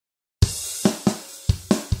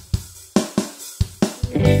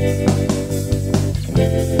What's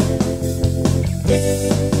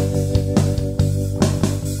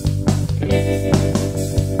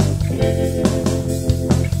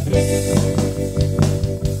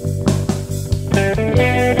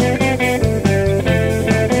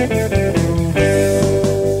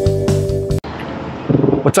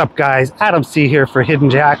up, guys? Adam C here for Hidden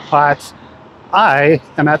Jackpots. I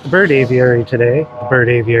am at the bird aviary today. The bird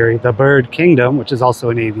aviary, the bird kingdom, which is also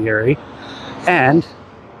an aviary. And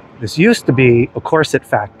this used to be a corset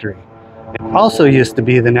factory. It also used to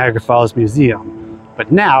be the Niagara Falls Museum.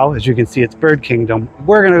 But now, as you can see, it's bird kingdom.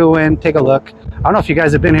 We're gonna go in, take a look. I don't know if you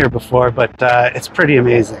guys have been here before, but it's pretty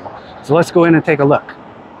amazing. So let's go in and take a look.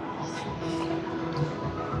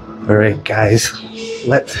 All right, guys,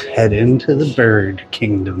 let's head into the bird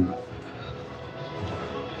kingdom.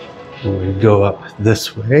 We go up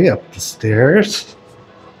this way, up the stairs.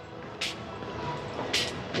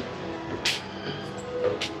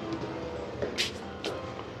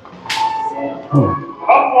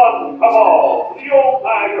 Come one, come all, to the old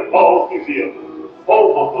Niagara Falls Museum,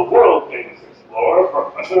 home of the world-famous explorer,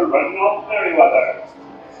 Professor Reginald Merriweather,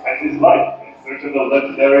 and his life in search of the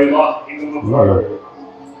legendary lost kingdom of birds.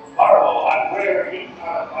 Marvel on where he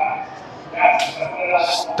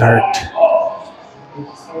Start.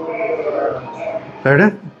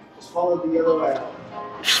 Pardon? Just follow the yellow arrow.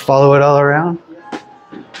 Just follow it all around?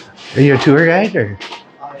 Are you a tour guide or?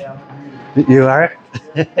 I am. You are?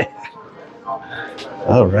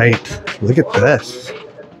 All right, look at this.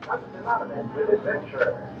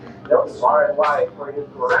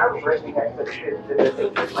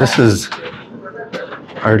 This is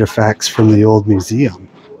artifacts from the old museum.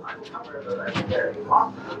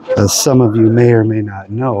 As some of you may or may not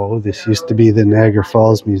know, this used to be the Niagara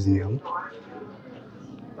Falls Museum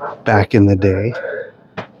back in the day.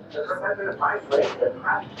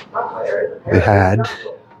 They had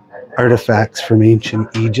artifacts from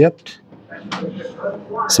ancient Egypt,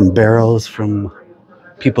 some barrels from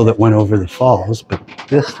people that went over the falls, but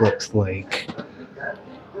this looks like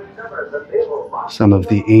some of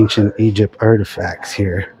the ancient Egypt artifacts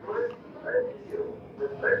here.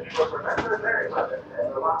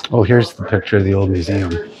 Oh, here's the picture of the old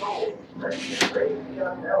museum.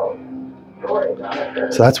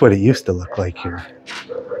 So that's what it used to look like here.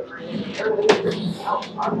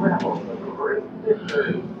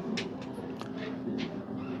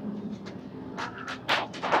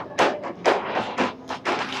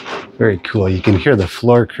 Very cool. You can hear the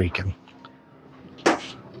floor creaking.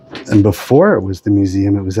 And before it was the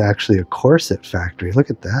museum, it was actually a corset factory. Look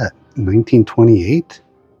at that, 1928.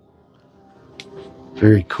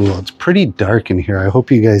 Very cool. It's pretty dark in here. I hope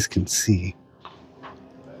you guys can see.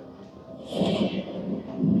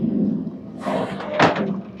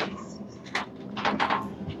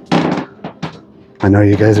 I know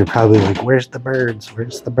you guys are probably like, where's the birds?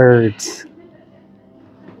 Where's the birds?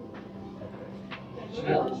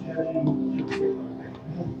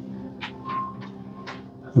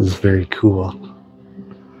 This is very cool.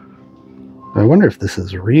 I wonder if this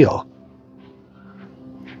is real.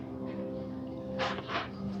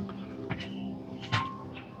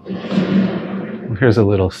 Here's a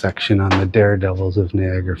little section on the daredevils of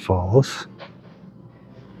Niagara Falls.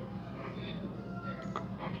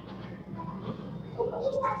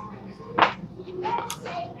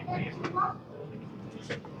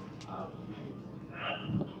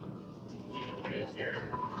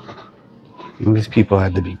 These people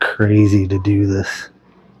had to be crazy to do this.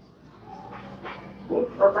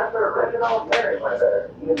 Professor Reginald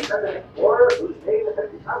Merriweather, the invented explorer whose name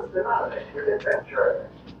has become synonymous with adventure.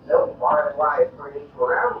 Known far and wide for his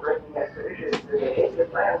groundbreaking expeditions to the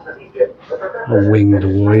ancient lands of Egypt, the professor Winged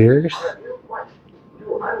warriors.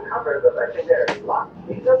 to uncover the legendary lost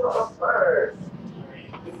kingdom of birds.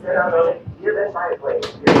 He set out on his given biplane,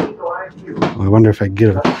 your eagle-eyed view. I wonder if I can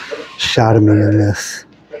get a shot of me in this.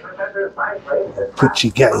 Put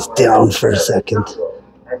you guys down for a second.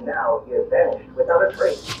 And now he has vanished without a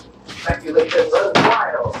trace. Speculation runs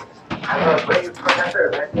wild. Has our brave professor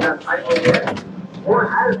met an untimely end? Or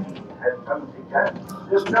has he, as some suggest,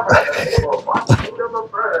 discovered the fabled lost kingdom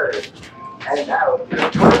of birds? And now,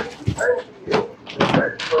 dear birds, we turn to you. The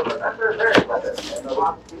search for Professor Merriweather and the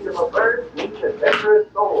lost kingdom of birds needs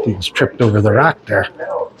adventurous souls. He was tripped over the rock there.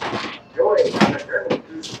 Joy on the journey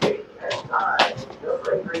through space and time. Your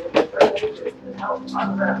bravery and determination can help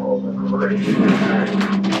unravel the great mystery.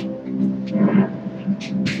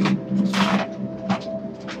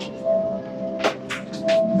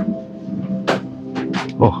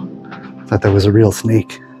 Oh, I thought that was a real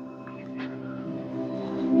snake.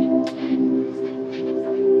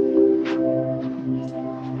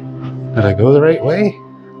 Did I go the right way?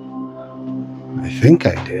 think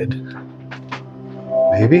I did.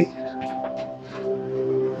 Maybe?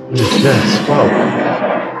 What is this? Whoa.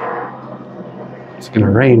 It's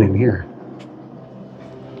gonna rain in here.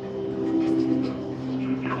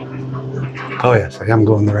 Oh yes, I am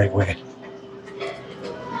going the right way.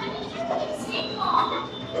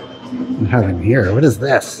 What have in here? What is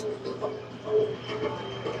this?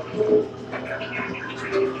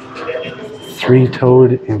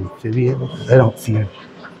 Three-toed amphibian? I don't see it.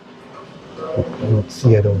 I don't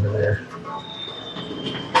see it over there.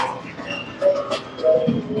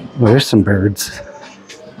 Oh, there's some birds.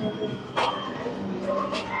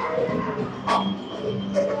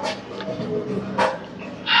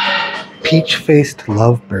 Peach-faced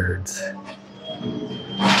lovebirds.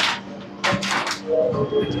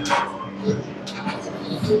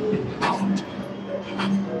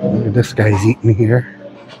 Look at this guy's eating here.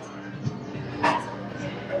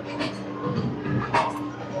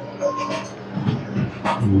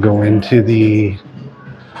 Go into the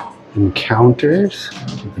encounters,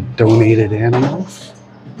 the donated animals.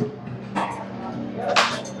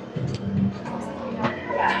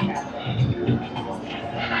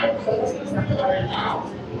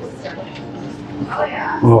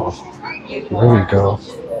 Oh, there we go.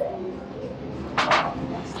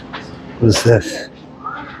 What is this?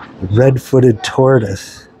 The red-footed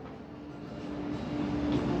tortoise.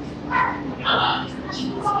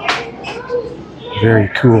 Very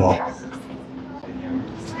cool.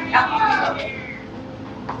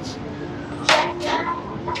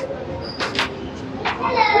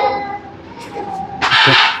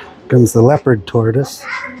 Comes the leopard tortoise.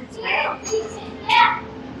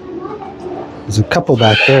 There's a couple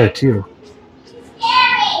back there too.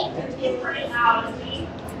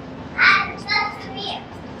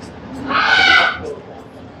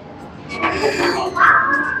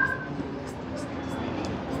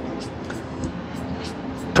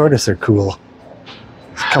 Tortoise are cool.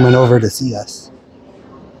 It's coming over to see us.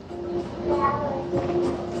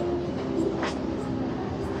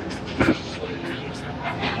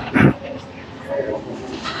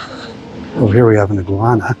 Oh, here we have an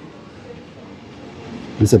iguana.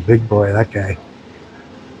 He's a big boy, that guy.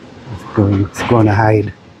 He's going to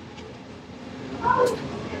hide.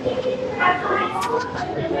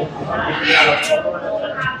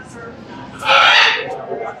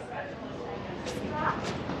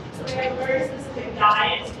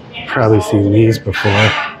 Probably seen these before.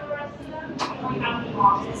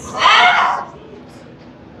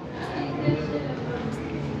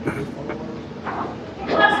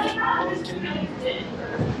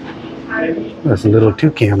 There's a little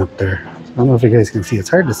toucan up there. I don't know if you guys can see. It's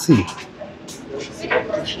hard to see.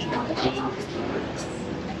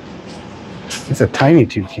 It's a tiny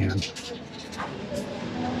toucan.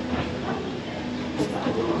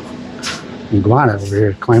 Iguana over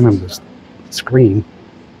here climbing the screen.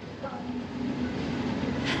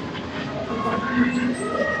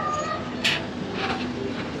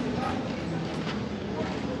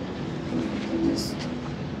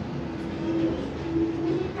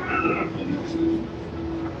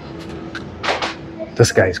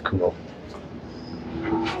 This guy's cool. I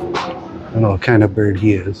don't know what kind of bird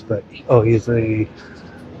he is, but oh, he's a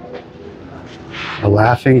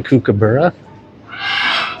laughing kookaburra.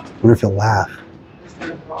 I wonder if he'll laugh.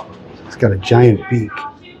 He's got a giant beak.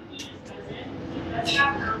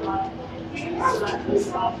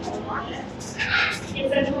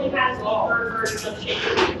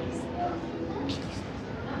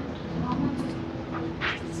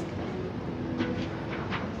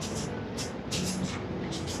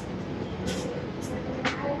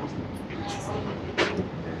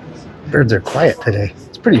 Birds are quiet today.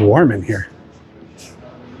 It's pretty warm in here.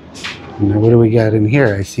 Now what do we got in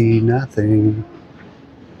here? I see nothing.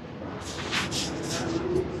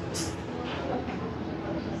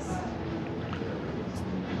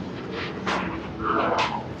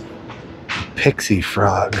 Pixie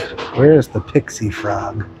frog. Where is the pixie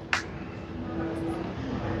frog?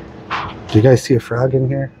 Do you guys see a frog in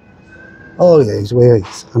here? Oh yeah, he's way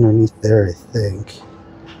underneath there, I think.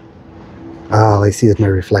 Oh, I see is my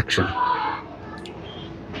reflection.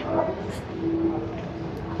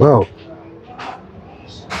 Whoa.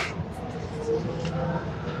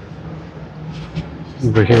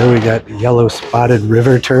 Over here we got the yellow spotted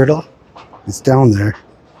river turtle. It's down there,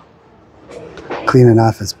 cleaning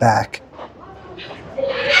off his back.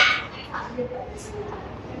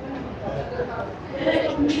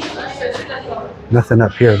 Nothing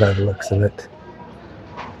up here by the looks of it.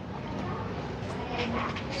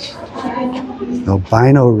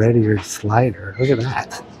 Albino red-eared slider. Look at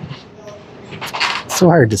that. It's so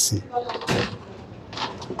hard to see.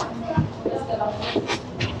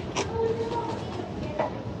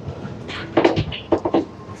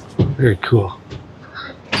 Very cool.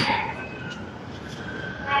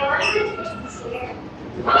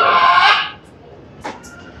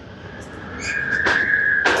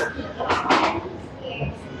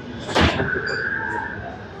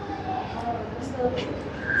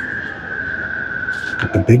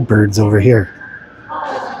 Got the big birds over here.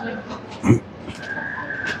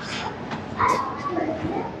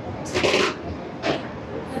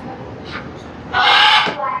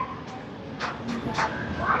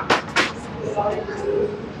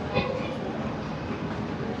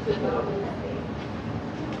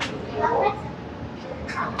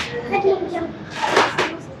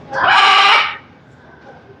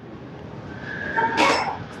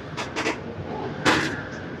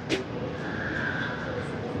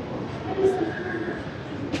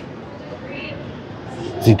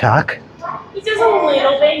 Does he talk? He does a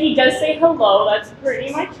little bit. He does say hello. That's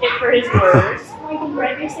pretty much it for his words. I can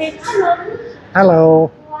rather say hello.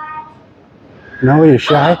 Hello. No, you're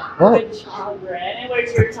shy? Oh. Good job, Red. And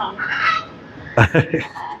where's your tongue? Good.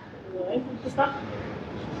 Stop.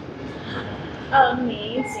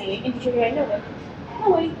 Amazing. And your hand away.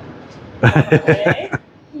 Away. Away.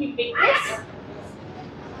 You big kiss.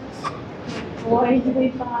 Why do they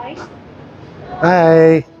bye?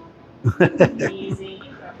 Hi. Amazing.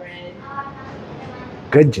 Red.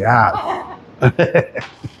 Good job.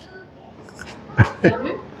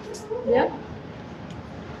 Yeah.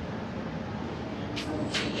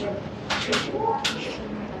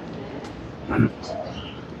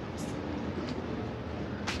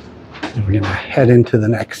 We're going to head into the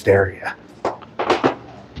next area.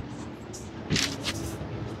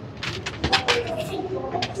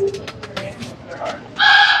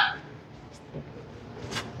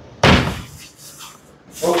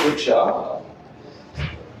 Oh, good job.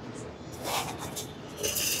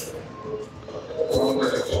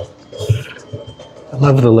 I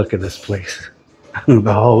love the look of this place.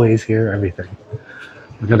 The hallways here, everything.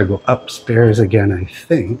 We're going to go upstairs again, I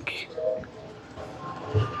think.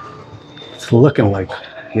 It's looking like,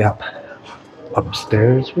 yep,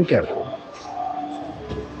 upstairs we go.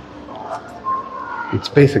 It's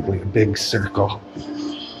basically a big circle.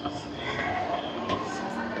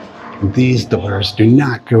 These doors do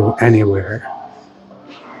not go anywhere.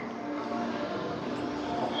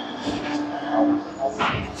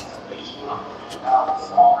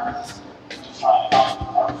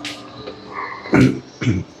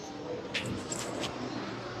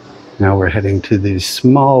 Now we're heading to the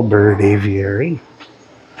small bird aviary.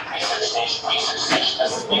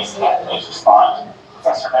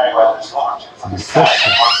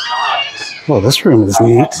 Oh, this room is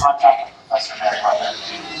neat.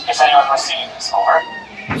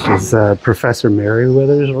 This is Professor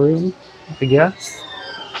Merriweather's room, I guess.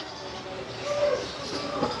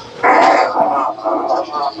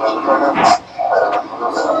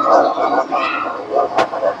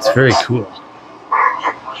 It's very cool.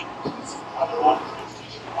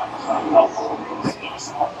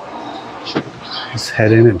 Let's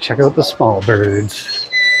head in and check out the small birds.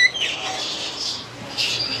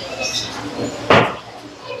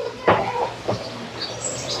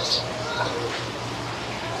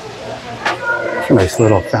 It's a nice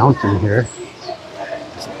little fountain here.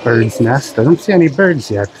 It's a bird's nest. I don't see any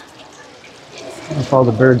birds yet. I don't know if all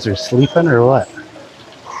the birds are sleeping or what.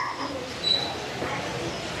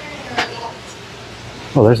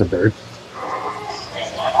 Oh, there's a bird.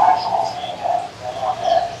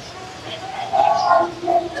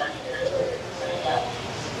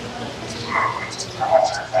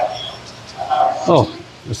 Oh,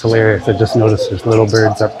 it's hilarious. I just noticed there's little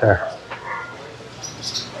birds up there.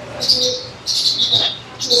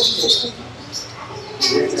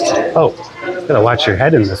 Oh, you gotta watch your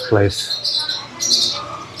head in this place.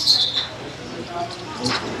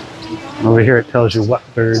 Over here it tells you what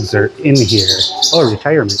birds are in here. Oh,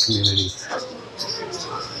 retirement community.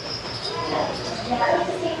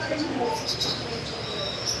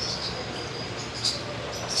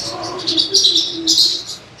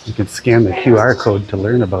 You can scan the QR code to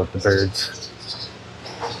learn about the birds.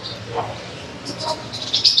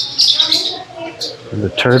 Is a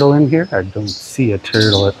turtle in here? I don't see a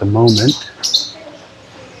turtle at the moment.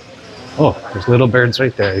 Oh, there's little birds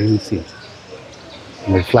right there. You can see.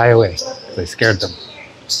 And they fly away. I scared them.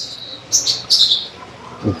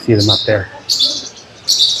 You can see them up there.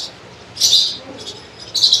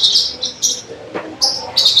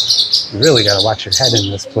 You really gotta watch your head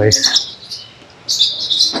in this place.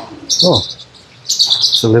 Oh,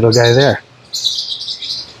 it's a little guy there.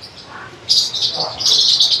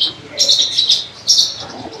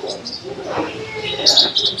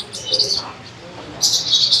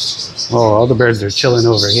 Oh, all the birds are chilling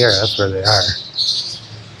over here. That's where they are.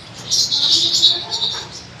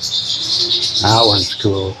 That one's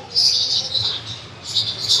cool.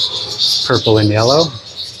 Purple and yellow.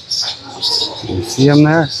 You see them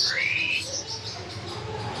there?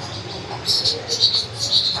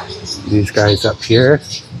 These guys up here.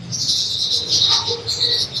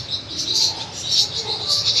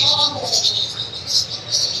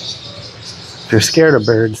 If you're scared of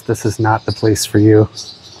birds, this is not the place for you.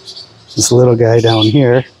 This little guy down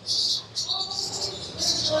here.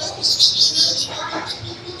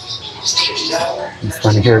 This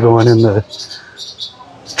one here going in the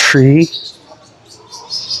tree.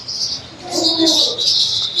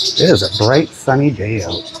 It is a bright sunny day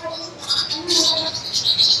out.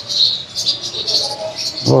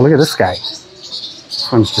 Oh, look at this guy. This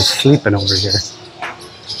one's just sleeping over here.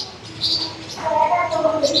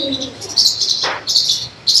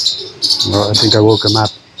 Oh, I think I woke him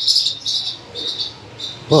up.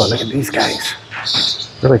 Oh, look at these guys.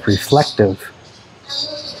 They're like reflective.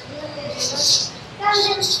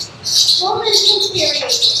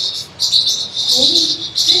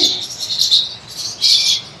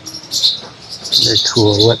 Very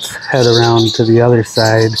cool. Let's head around to the other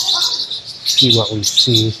side, see what we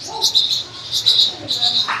see.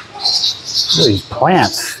 Look at these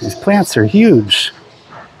plants. These plants are huge.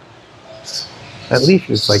 That leaf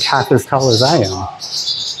is like half as tall as I am.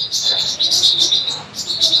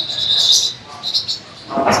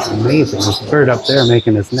 Amazing. There's a bird up there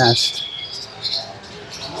making his nest.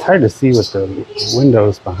 It's hard to see with the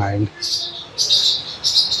windows behind.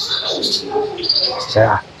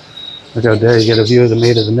 Yeah. Look out there, you get a view of the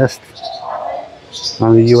Maid of the Mist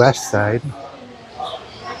on the US side.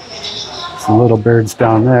 Some little birds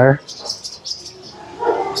down there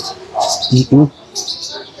eating.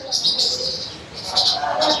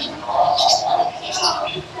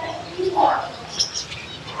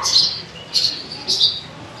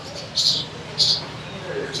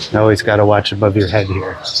 You always got to watch above your head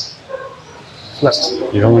here. Look,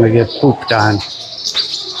 you don't want to get pooped on.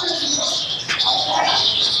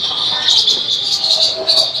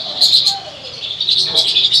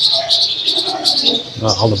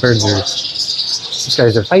 Oh, all the birds are, these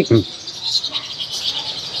guys are fighting.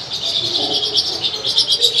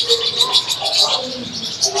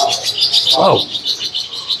 Whoa.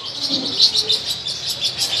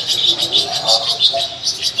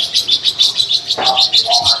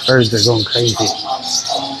 Birds are going crazy.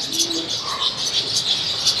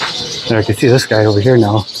 There, I can see this guy over here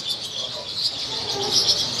now.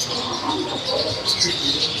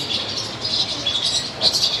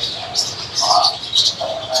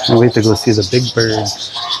 Can't wait to go see the big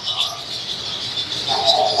birds.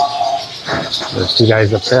 There's two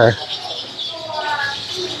guys up there.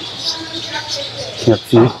 Can't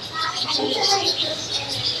see.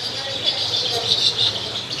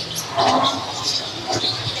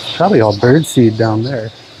 Probably all bird seed down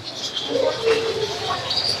there.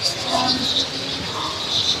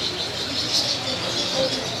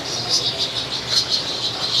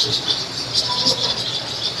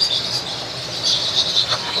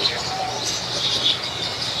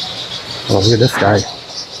 Oh, look at this guy.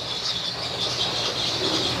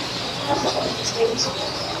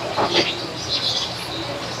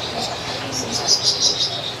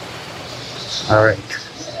 All right.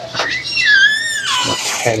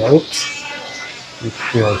 Let's head out. Make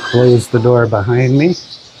sure I close the door behind me.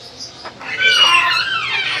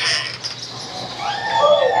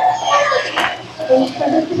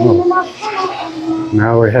 Oh.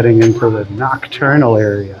 Now we're heading into the nocturnal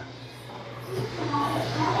area.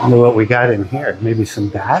 I wonder what we got in here. Maybe some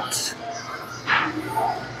bats?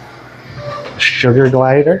 A sugar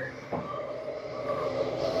glider?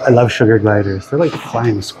 I love sugar gliders. They're like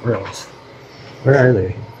flying squirrels. Where are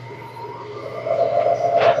they?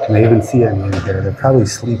 Can I even see any in here? They're probably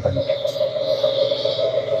sleeping.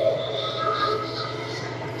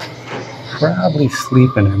 Probably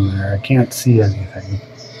sleeping in there. I can't see anything.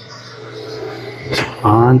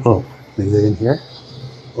 On. Oh, maybe they're in here.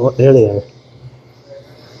 Oh, there they are.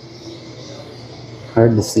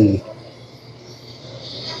 Hard to see.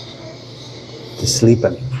 They're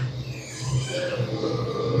sleeping.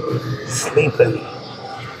 Sleeping.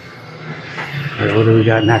 All right, what do we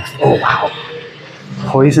got next? Oh, wow.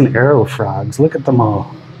 Poison arrow frogs. Look at them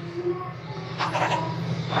all.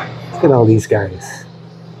 Look at all these guys.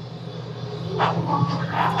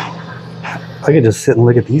 I could just sit and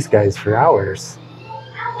look at these guys for hours.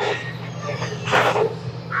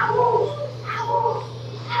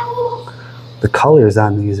 The colors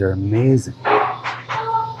on these are amazing.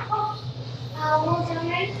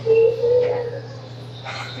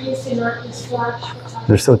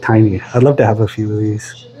 They're so tiny. I'd love to have a few of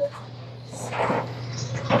these.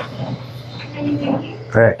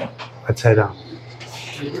 All right, let's head on.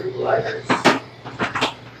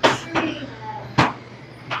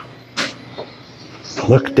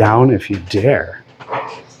 Look down if you dare.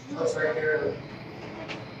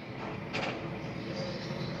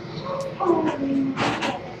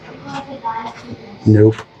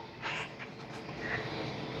 Nope.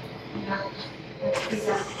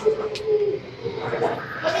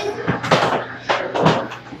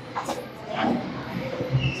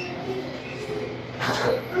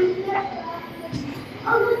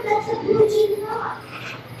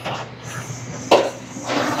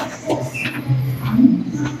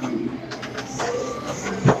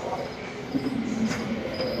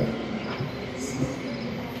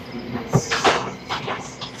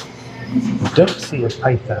 Don't see a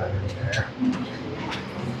python in there.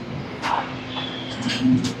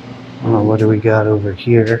 Oh, what do we got over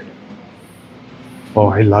here? Oh,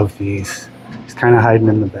 I love these. He's kind of hiding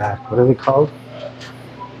in the back. What are they called?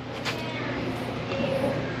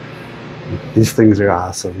 These things are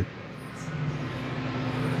awesome.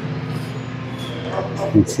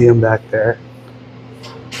 You can see them back there.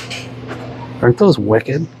 Aren't those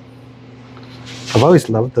wicked? I've always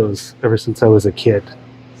loved those ever since I was a kid.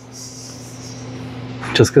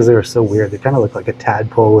 Just because they were so weird. They kind of look like a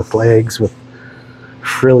tadpole with legs with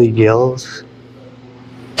frilly gills.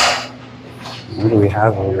 What do we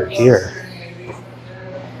have over here?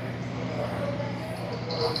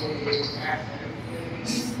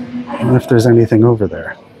 I wonder if there's anything over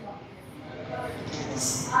there.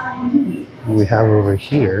 What we have over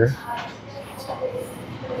here?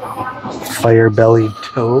 Fire-bellied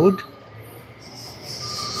toad.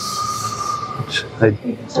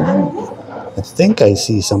 I think I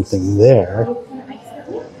see something there.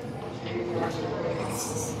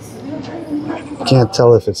 Can't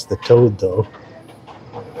tell if it's the toad though.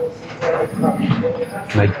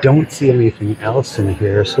 And I don't see anything else in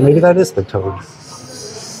here, so maybe that is the toad.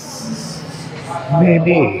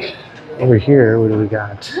 Maybe. Over here, what do we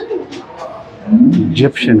got?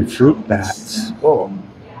 Egyptian fruit bats. Whoa.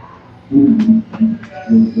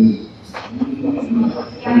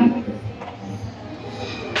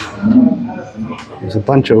 There's a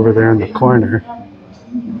bunch over there in the corner.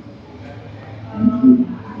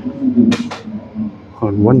 Oh,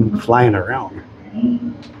 and one flying around.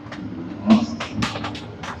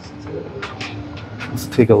 Let's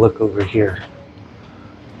take a look over here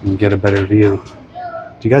and get a better view.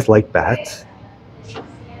 Do you guys like bats?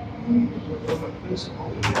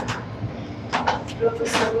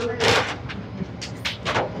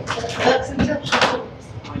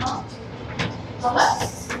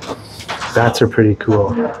 Bats are pretty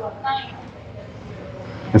cool.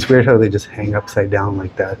 It's weird how they just hang upside down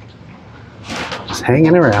like that. Just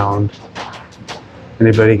hanging around.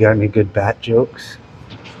 Anybody got any good bat jokes?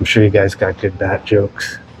 I'm sure you guys got good bat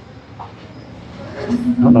jokes. I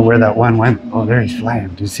don't know where that one went. Oh, there he's flying.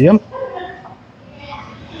 Do you see him?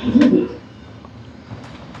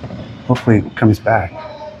 Hopefully he comes back.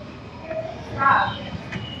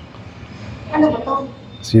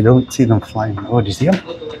 So you don't see them flying. Oh, do you see him?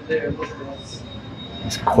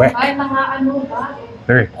 He's quick.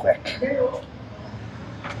 Very quick.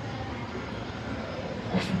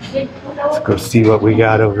 Let's go see what we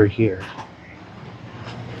got over here.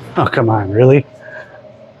 Oh, come on, really?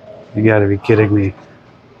 You gotta be kidding me.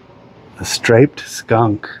 A striped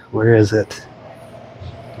skunk. Where is it?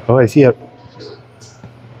 Oh, I see it.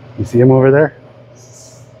 You see him over there?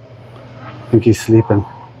 I think he's sleeping.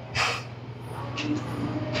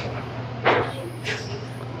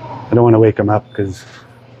 I don't want to wake him up because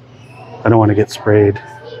I don't want to get sprayed.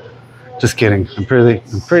 Just kidding. I'm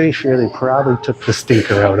pretty sure they probably took the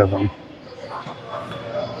stinker out of him.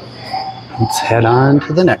 Let's head on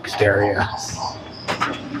to the next area.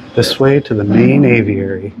 This way to the main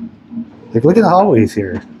aviary. Like, look at the hallways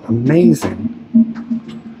here. Amazing.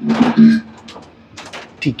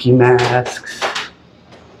 Tiki masks.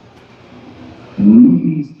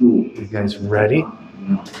 You guys ready?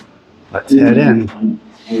 Let's head in.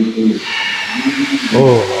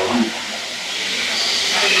 Oh.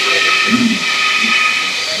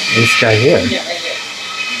 This guy here.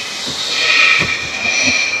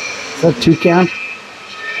 Is that a toucan?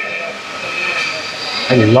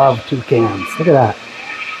 I love toucans. Look at that.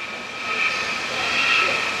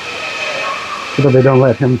 Too bad they don't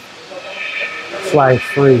let him fly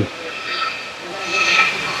free.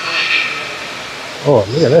 Oh,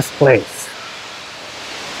 look at this place.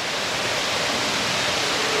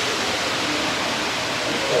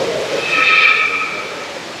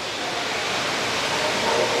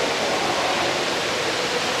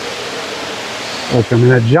 Like I'm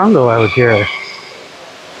in a jungle out here.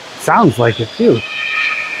 Sounds like it too.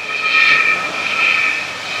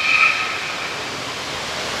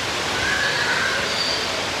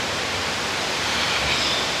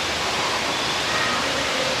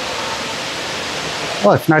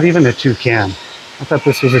 Oh, it's not even a toucan. I thought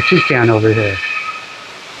this was a toucan over here.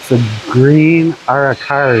 It's a green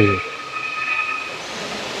aracari.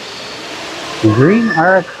 Green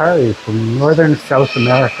aracari from northern South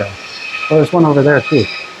America. Oh, there's one over there too.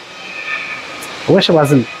 I wish it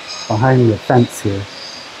wasn't behind the fence here.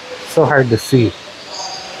 It's so hard to see.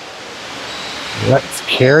 Let's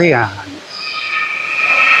carry on.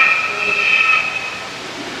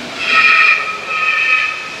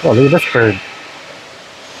 Oh, look at this bird.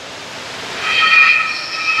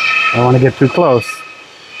 I don't want to get too close.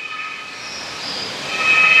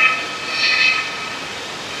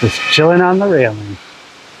 Just chilling on the railing.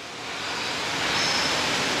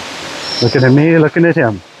 Looking at me, looking at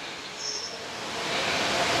him.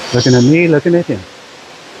 Looking at me, looking at him.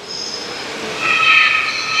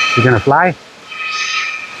 You gonna fly?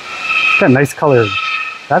 It's got nice colored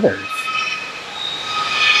feathers.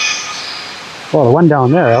 Well, the one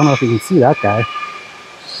down there, I don't know if you can see that guy.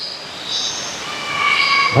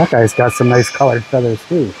 That guy's got some nice colored feathers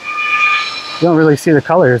too. You don't really see the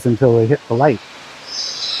colors until they hit the light.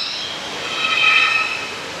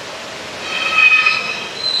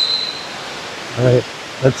 Alright,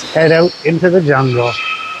 let's head out into the jungle.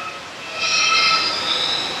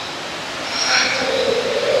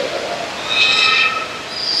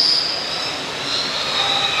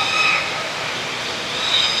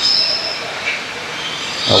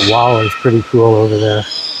 That wall is pretty cool over there.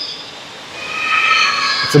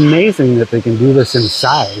 It's amazing that they can do this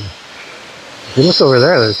inside. If you look over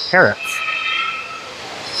there, there's parrots.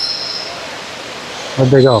 Where'd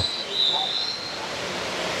they go?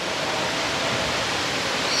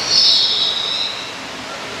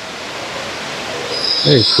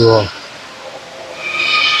 Very cool.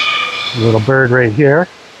 A little bird right here.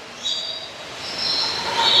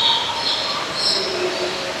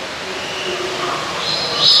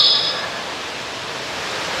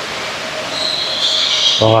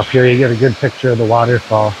 So up here you get a good picture of the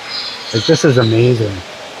waterfall. Like, this is amazing.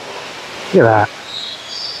 Look at that.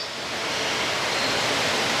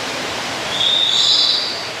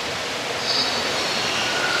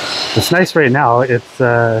 It's nice right now. It's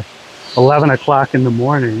 11 o'clock in the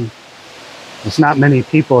morning. There's not many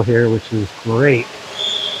people here, which is great.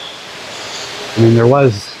 I mean, there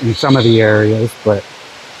was in some of the areas, but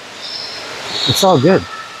it's all good.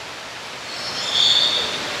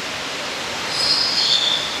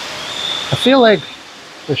 I feel like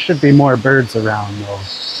there should be more birds around though.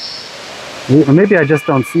 Maybe I just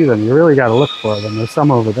don't see them. You really got to look for them. There's some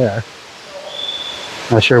over there.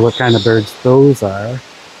 Not sure what kind of birds those are.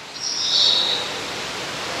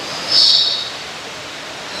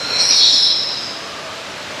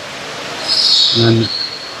 And,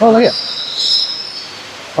 oh, look at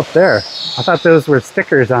up there. I thought those were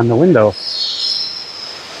stickers on the window.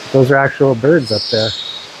 Those are actual birds up there.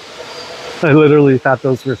 I literally thought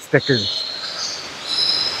those were stickers.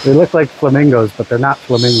 They look like flamingos, but they're not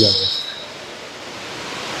flamingos.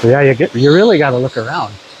 So yeah, you really got to look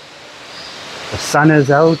around. The sun is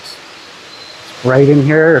out. It's bright in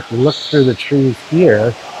here. If you look through the trees here,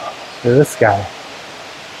 look at this guy.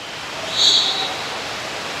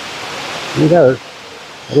 You gotta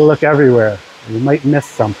look everywhere. You might miss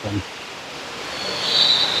something.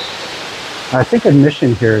 I think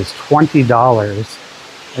admission here is $20.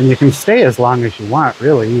 And you can stay as long as you want,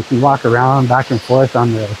 really. You can walk around back and forth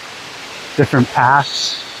on the different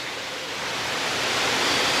paths.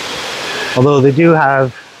 Although they do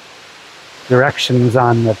have directions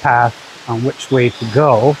on the path on which way to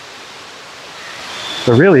go.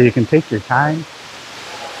 So really, you can take your time,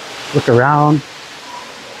 look around.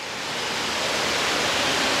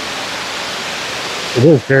 It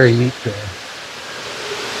is very neat here.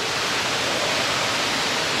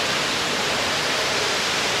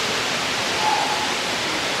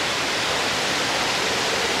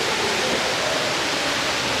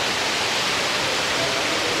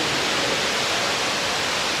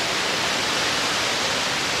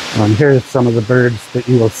 And here's some of the birds that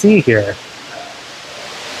you will see here.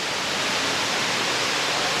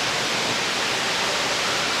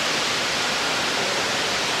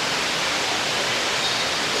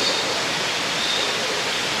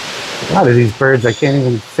 A lot of these birds, I can't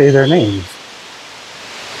even say their names.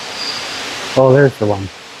 Oh, there's the one.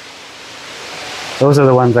 Those are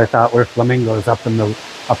the ones I thought were flamingos up in the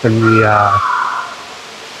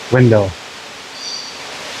window.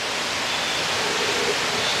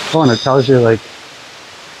 Oh, and it tells you like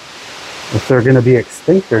if they're going to be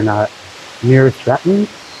extinct or not. Near threatened.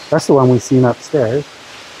 That's the one we've seen upstairs.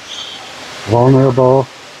 Vulnerable.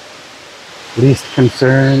 Least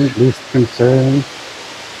concern. Least concern.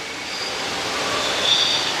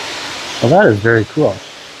 Well, that is very cool.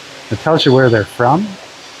 It tells you where they're from.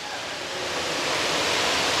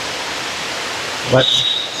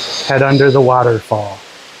 Let's head under the waterfall.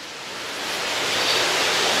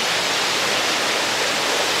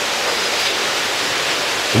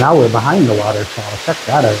 Now we're behind the waterfall. Check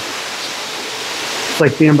that out. It's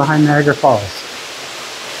like being behind Niagara Falls.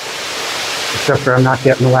 Except for I'm not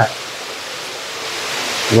getting wet.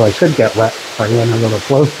 Well, I could get wet if I went a little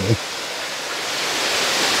closer.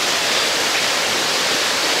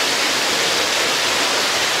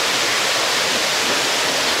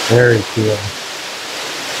 Very cool.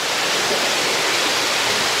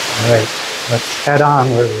 Alright, let's head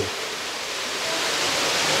onward.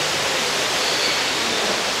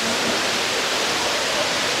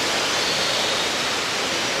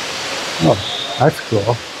 Oh, that's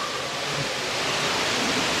cool.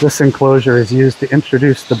 This enclosure is used to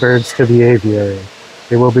introduce the birds to the aviary.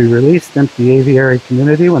 They will be released into the aviary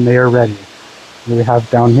community when they are ready. We have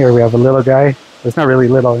down here, we have a little guy. It's not really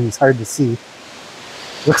little, he's hard to see.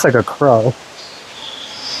 Looks like a crow.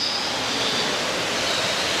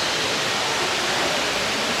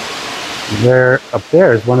 There, up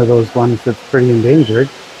there is one of those ones that's pretty endangered.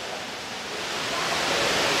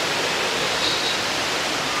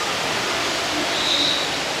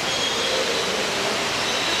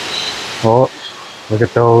 Oh, look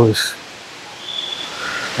at those.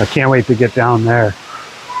 I can't wait to get down there.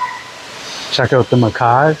 Check out the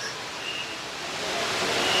macaws.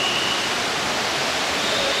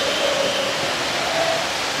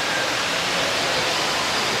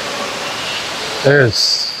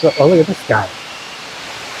 There's, oh, look at this guy.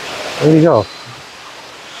 Where'd he go?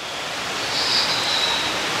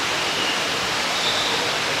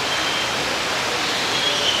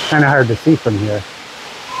 Kind of hard to see from here.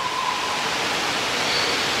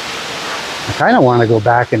 I kind of want to go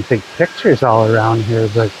back and take pictures all around here,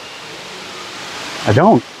 but I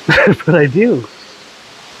don't. But I do.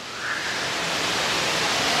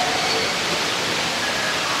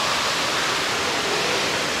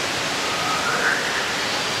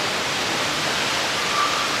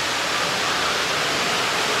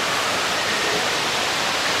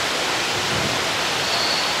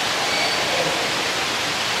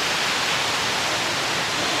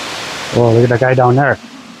 Oh, look at that guy down there.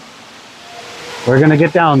 We're gonna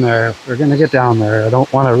get down there. We're gonna get down there. I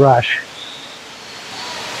don't want to rush.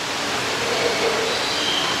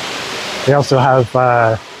 They also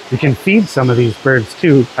have, you can feed some of these birds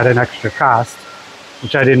too at an extra cost,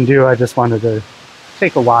 which I didn't do. I just wanted to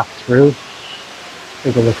take a walk through,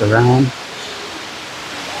 take a look around.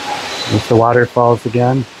 There's the waterfalls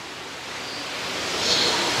again.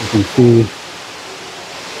 You can see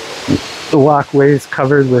the walkways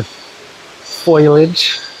covered with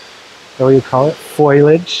foliage. Is that what you call it?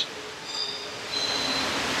 Foliage.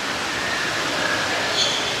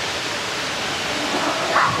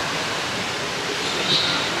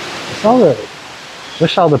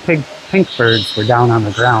 Wish all the pink birds were down on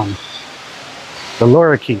the ground. The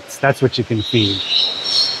lorikeets, that's what you can feed.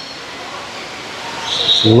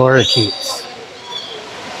 Lorikeets.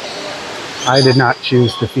 I did not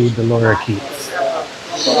choose to feed the lorikeets.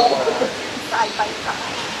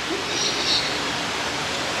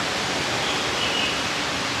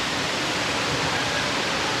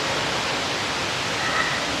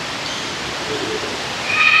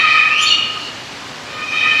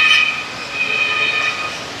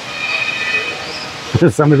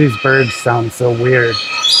 Some of these birds sound so weird.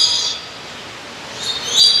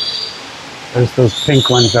 There's those pink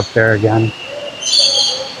ones up there again.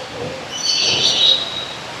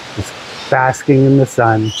 Just basking in the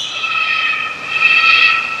sun.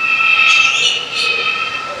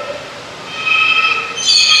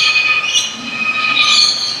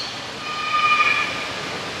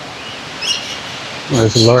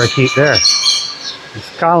 There's a lorikeet there. He's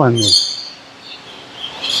calling me.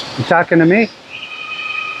 You talking to me?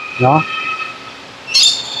 No?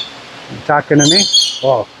 You talking to me?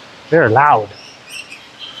 Oh, they're loud.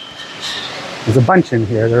 There's a bunch in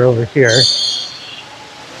here. They're over here.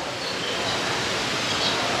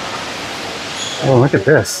 Oh, look at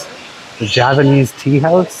this. The Javanese tea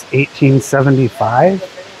house, 1875.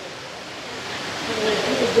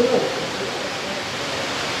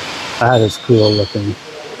 That is cool looking.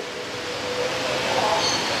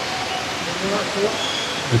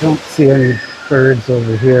 I don't see any birds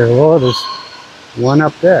over here. Oh, there's one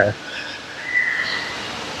up there.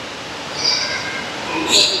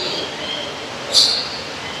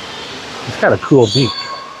 It's got a cool beak.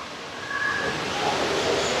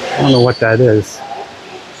 I don't know what that is.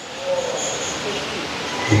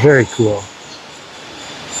 Very cool.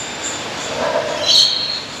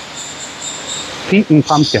 Peat and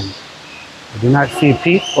pumpkin. I do not see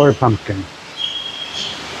peat or pumpkin.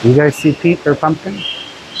 You guys see peat or pumpkin?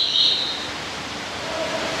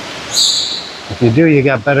 If you do, you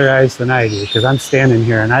got better eyes than I do, because I'm standing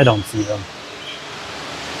here and I don't see them.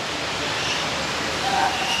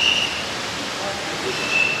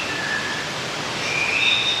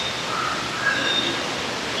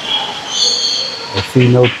 I see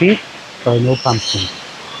no peat or no pumpkin.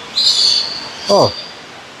 Oh,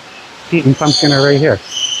 peat and pumpkin are right here.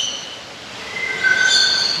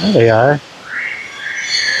 There they are.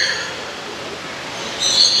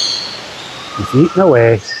 He's eating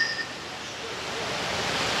away.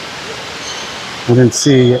 I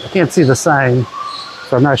can't see the sign,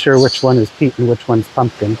 so I'm not sure which one is peat and which one's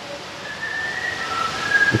pumpkin.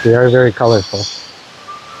 But they are very colorful.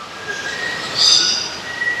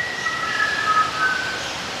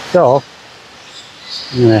 So,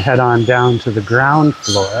 I'm going to head on down to the ground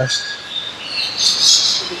floor.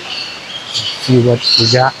 See what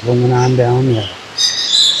we got going on down there.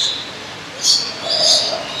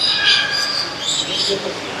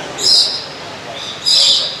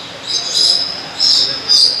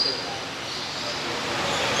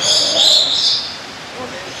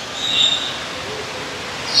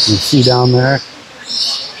 You see down there?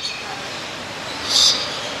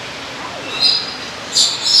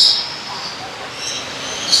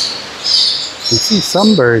 You see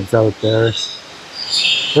some birds out there.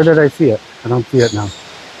 Where did I see it? I don't see it now.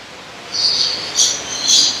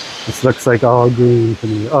 This looks like all green to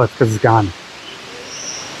me. Oh, it's because it's gone.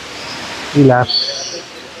 He left.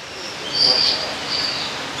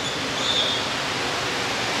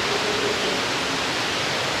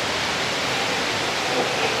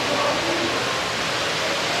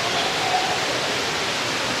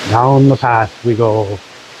 Down the path we go.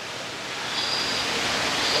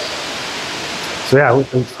 So yeah,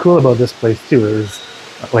 what's cool about this place too is,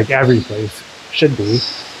 like every place should be,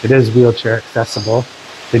 it is wheelchair accessible.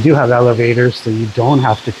 They do have elevators, so you don't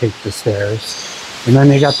have to take the stairs. And then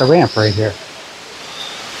they got the ramp right here.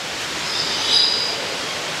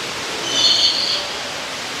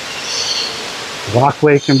 The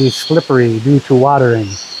walkway can be slippery due to watering.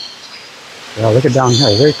 Yeah, look at down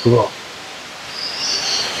here, very cool.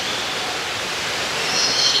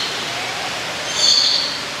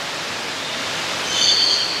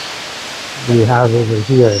 We have over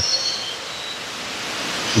here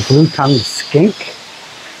a blue-tongued skink.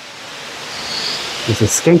 There's a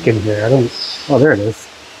skink in here. Oh, there it is.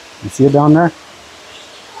 You see it down there?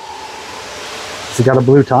 Has it got a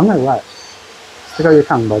blue tongue or what? Stick out your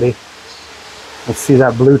tongue, buddy. Let's see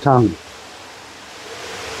that blue tongue.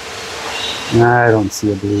 Nah, I don't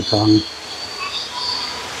see a blue tongue.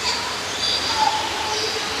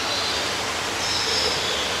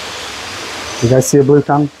 You guys see a blue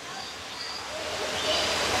tongue?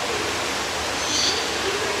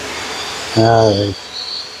 Alright,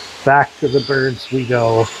 back to the birds we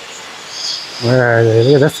go. Where are they?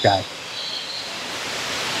 Look at this guy.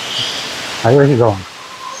 Where are you going?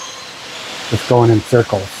 Just going in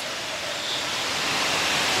circles.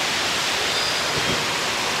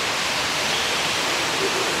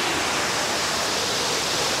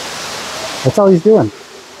 That's all he's doing.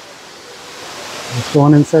 Just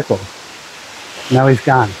going in circles. Now he's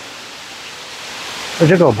gone.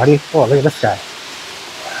 Where'd you go, buddy? Oh, look at this guy.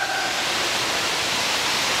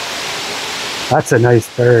 That's a nice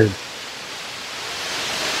bird.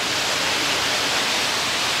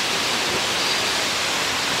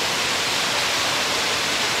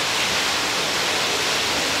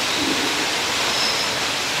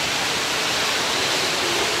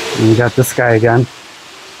 And we got this guy again.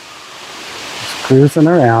 Just cruising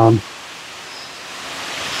around.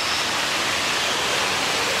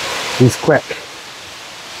 He's quick.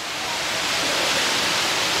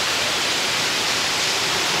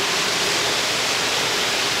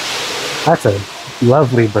 That's a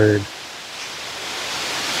lovely bird.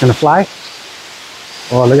 Gonna fly?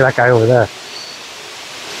 Oh, look at that guy over there.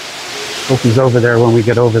 Hope he's over there when we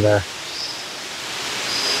get over there.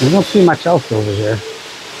 We don't see much else over here.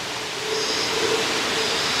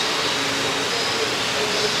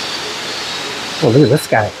 Oh, look at this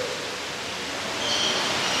guy.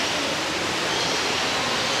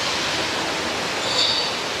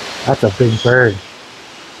 That's a big bird.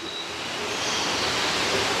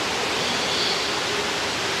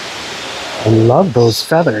 I love those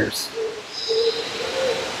feathers.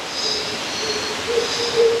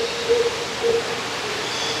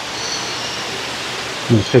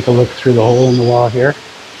 Let's take a look through the hole in the wall here.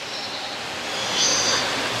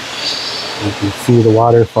 You can see the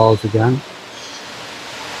waterfalls again.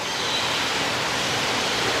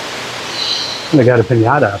 And they got a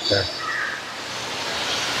piñata up there.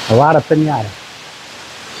 A lot of piñata.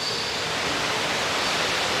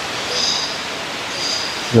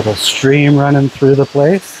 Little stream running through the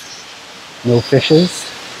place. No fishes.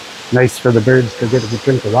 Nice for the birds to get a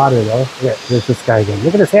drink of water though. Yeah, there's this guy again.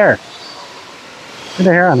 Look at his hair. Look at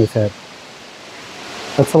the hair on his head.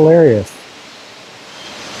 That's hilarious.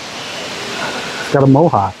 He's got a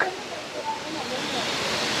mohawk.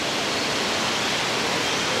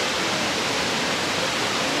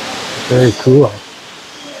 Very cool.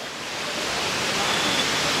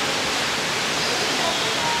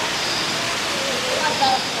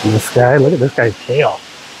 And this guy, look at this guy's tail.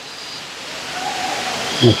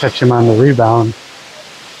 I'm gonna catch him on the rebound.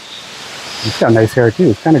 He's got nice hair too.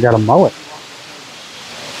 He's kind of got a mullet.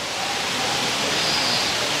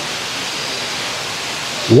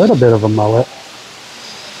 A little bit of a mullet.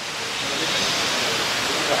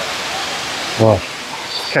 Well,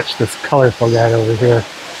 let's catch this colorful guy over here,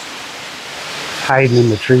 hiding in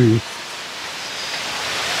the trees.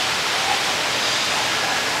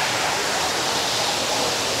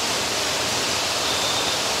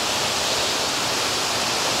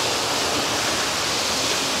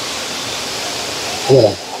 Look at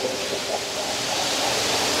him.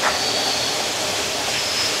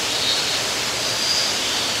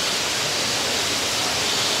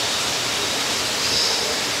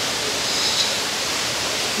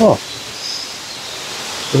 Oh,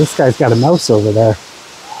 so this guy's got a mouse over there.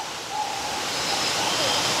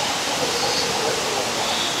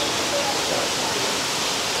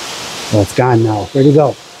 Well, it's gone now. Where'd he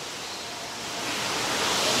go?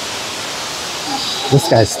 This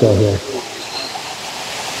guy's still here.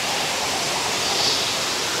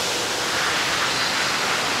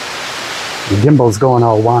 The gimbal's going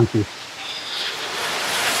all wonky.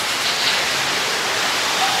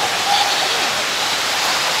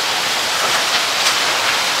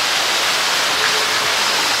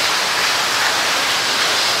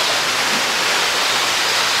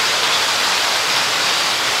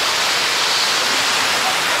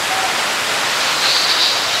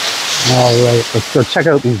 All right, let's go check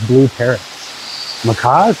out these blue parrots.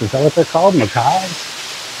 Macaws, is that what they're called? Macaws?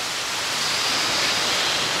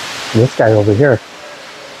 This guy over here.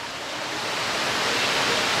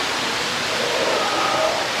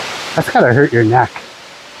 That's gotta hurt your neck.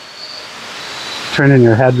 Turning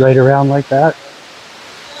your head right around like that.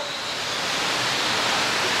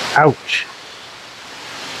 Ouch.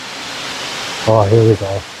 Oh, here we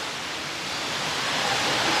go.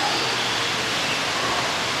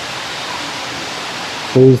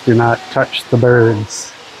 Please do not touch the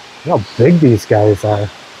birds. Look how big these guys are.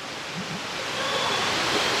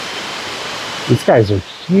 These guys are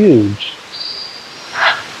huge.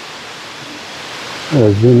 I'm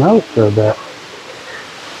gonna zoom out for a bit.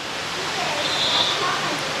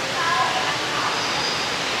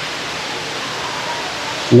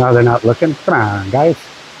 No, they're not looking. Come on, guys.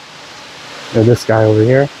 There's this guy over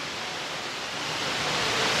here.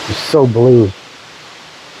 He's so blue.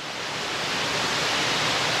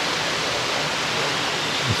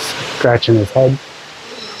 He's scratching his head.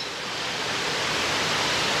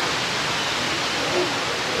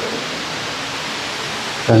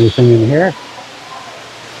 Anything in here?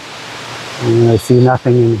 And I see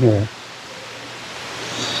nothing in here.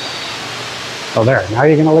 Oh, there. Now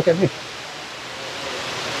you're going to look at me.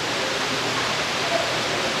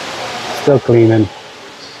 Still cleaning.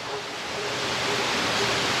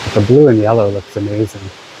 But the blue and yellow looks amazing.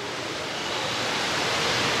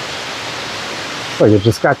 Oh, it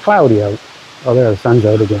just got cloudy out. Oh, there, the sun's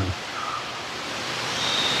out again.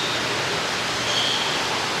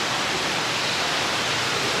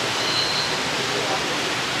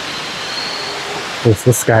 There's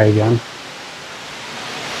this guy again.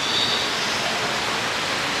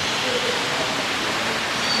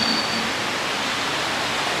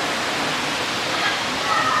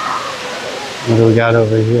 What do we got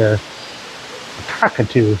over here? A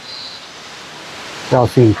cockatoo. You've all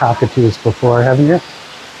seen cockatoos before, haven't you?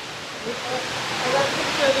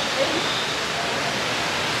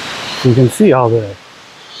 So you can see all the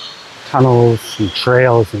tunnels and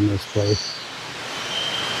trails in this place.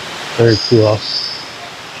 Very cool.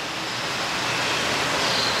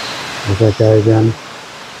 There's that guy again.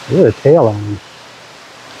 Look at the tail on him.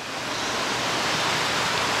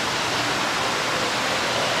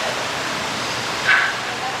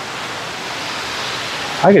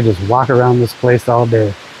 I could just walk around this place all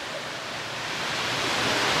day.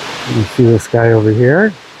 You see this guy over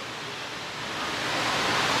here?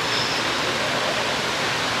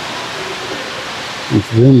 Let's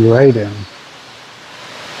zoom right in.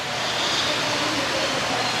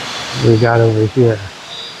 What do we got over here?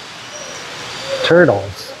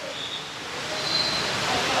 Turtles.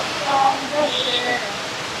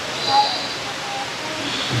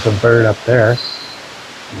 There's a bird up there.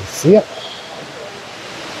 You see it?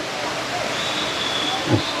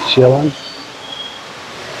 It's chilling.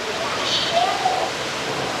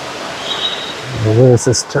 Where's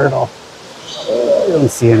this turtle? I don't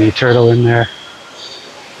see any turtle in there.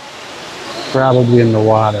 Probably in the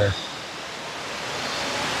water.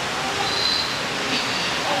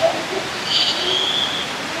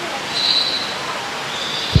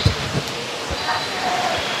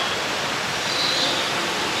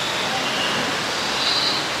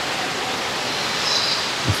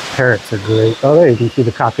 These parrots are great. Oh, there you can see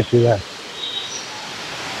the cockatoo there.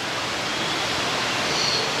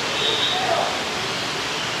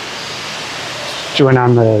 Chewing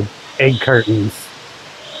on the egg cartons.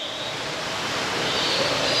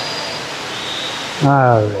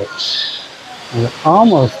 Alright, we're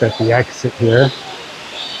almost at the exit here.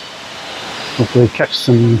 Hopefully catch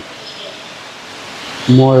some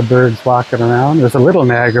more birds walking around. There's a little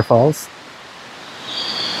Niagara Falls.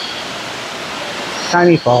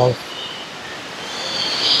 Tiny falls.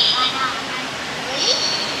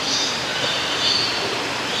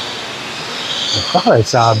 I thought I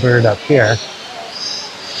saw a bird up here.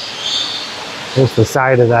 There's the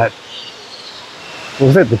side of that.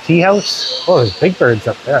 Was it the tea house? Oh, there's big birds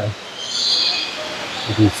up there.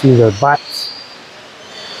 You can see their butts.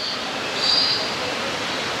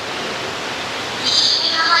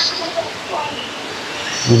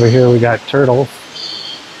 Over here we got turtles.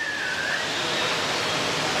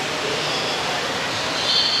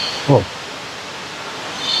 Oh.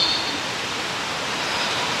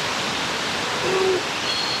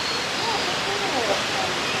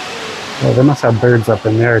 Oh, they must have birds up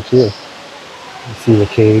in there too. You see the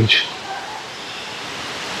cage.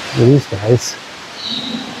 Look at these guys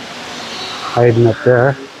hiding up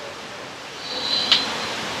there.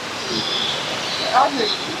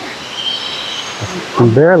 I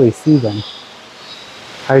can barely see them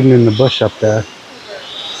hiding in the bush up there.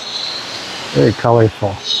 Very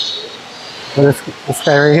colorful. But this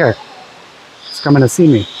guy right here, he's coming to see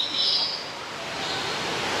me.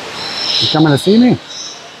 You coming to see me?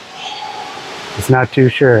 He's not too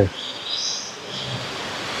sure.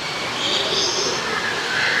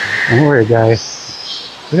 Don't worry, guys.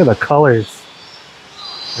 Look at the colors.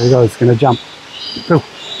 There you go, it's gonna jump. Ooh.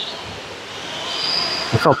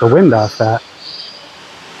 I felt the wind off that.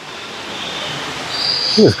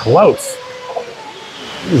 He was close.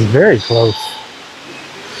 He was very close.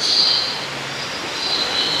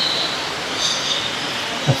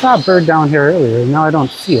 I saw a bird down here earlier, and now I don't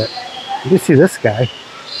see it. I do see this guy.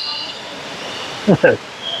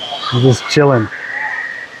 He's just chilling.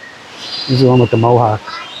 He's the one with the mohawk.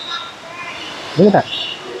 Look at that.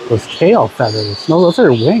 Those tail feathers. No, those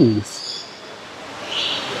are wings.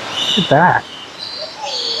 Look at that.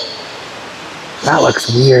 That looks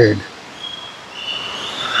weird.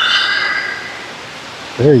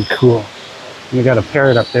 Very cool. You got a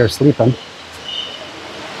parrot up there sleeping.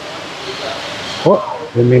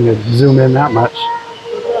 Oh, didn't mean to zoom in that much.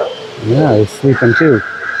 Yeah, he's sleeping too.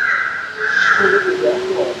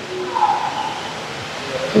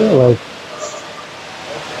 Like,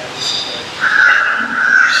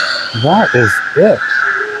 that is it.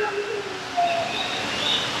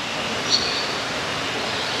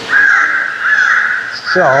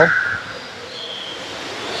 So,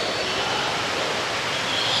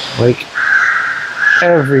 like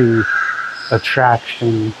every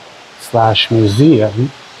attraction /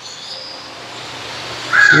 museum,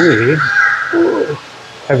 we,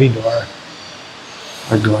 heavy door,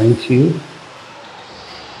 are going to,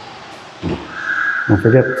 don't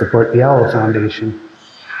forget to support the Owl Foundation.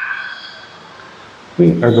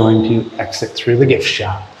 We are going to exit through the gift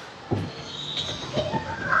shop.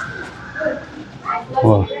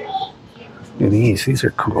 Whoa, look at these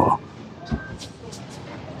are cool.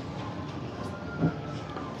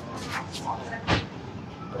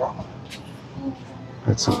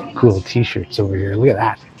 Got some cool t-shirts over here. Look at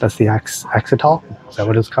that. That's the Axetol. Is that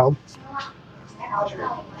what it's called?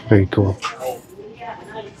 Very cool.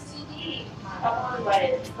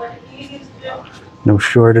 No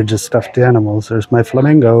shortage of stuffed animals. There's my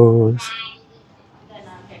flamingos.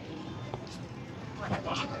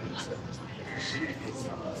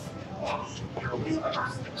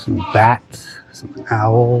 Some bats, some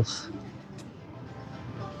owls.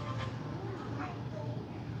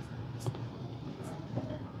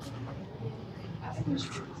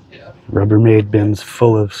 Rubbermaid bins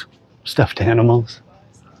full of stuffed animals.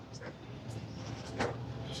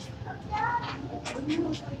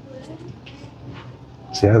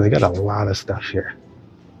 So yeah, they got a lot of stuff here.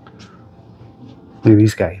 Look at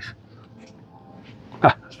these guys.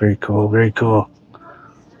 Ah, very cool, very cool.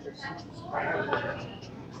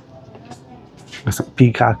 There's some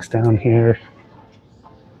peacocks down here.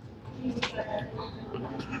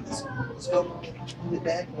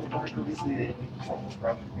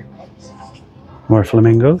 More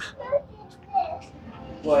flamingos.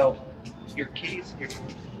 Well, your kitties here.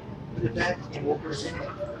 Put it back and we'll present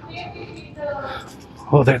it.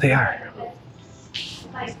 Oh, there they are.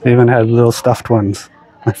 They even had little stuffed ones.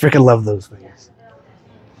 I freaking love those things.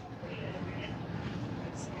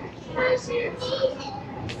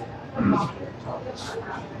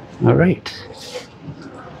 All right.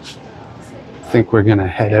 I think we're gonna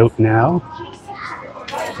head out now.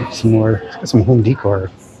 Get some more, got some home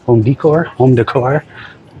decor. Home decor? Home decor.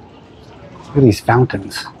 Look at these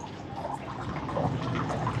fountains.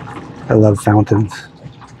 I love fountains.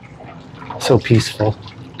 So peaceful.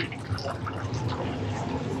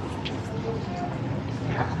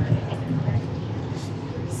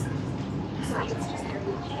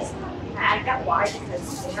 I got why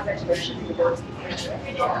because they have vegetation in the birds.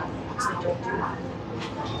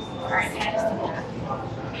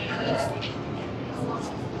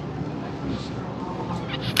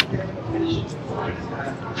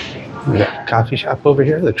 We got a coffee shop over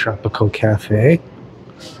here, the Tropical Cafe.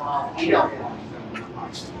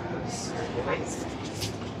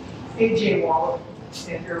 AJ Wallet,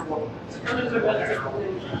 Andrew Wallet.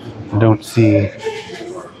 I don't see,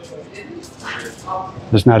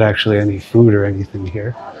 there's not actually any food or anything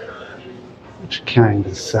here, which kind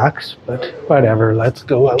of sucks, but whatever, let's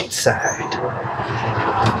go outside.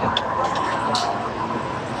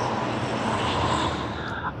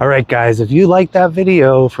 All right, guys, if you like that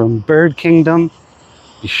video from Bird Kingdom,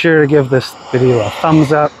 be sure to give this video a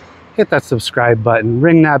thumbs up, hit that subscribe button,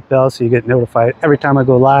 ring that bell so you get notified every time I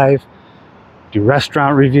go live, do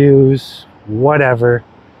restaurant reviews, whatever.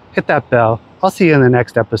 Hit that bell. I'll see you in the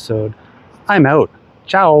next episode. I'm out.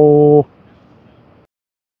 Ciao.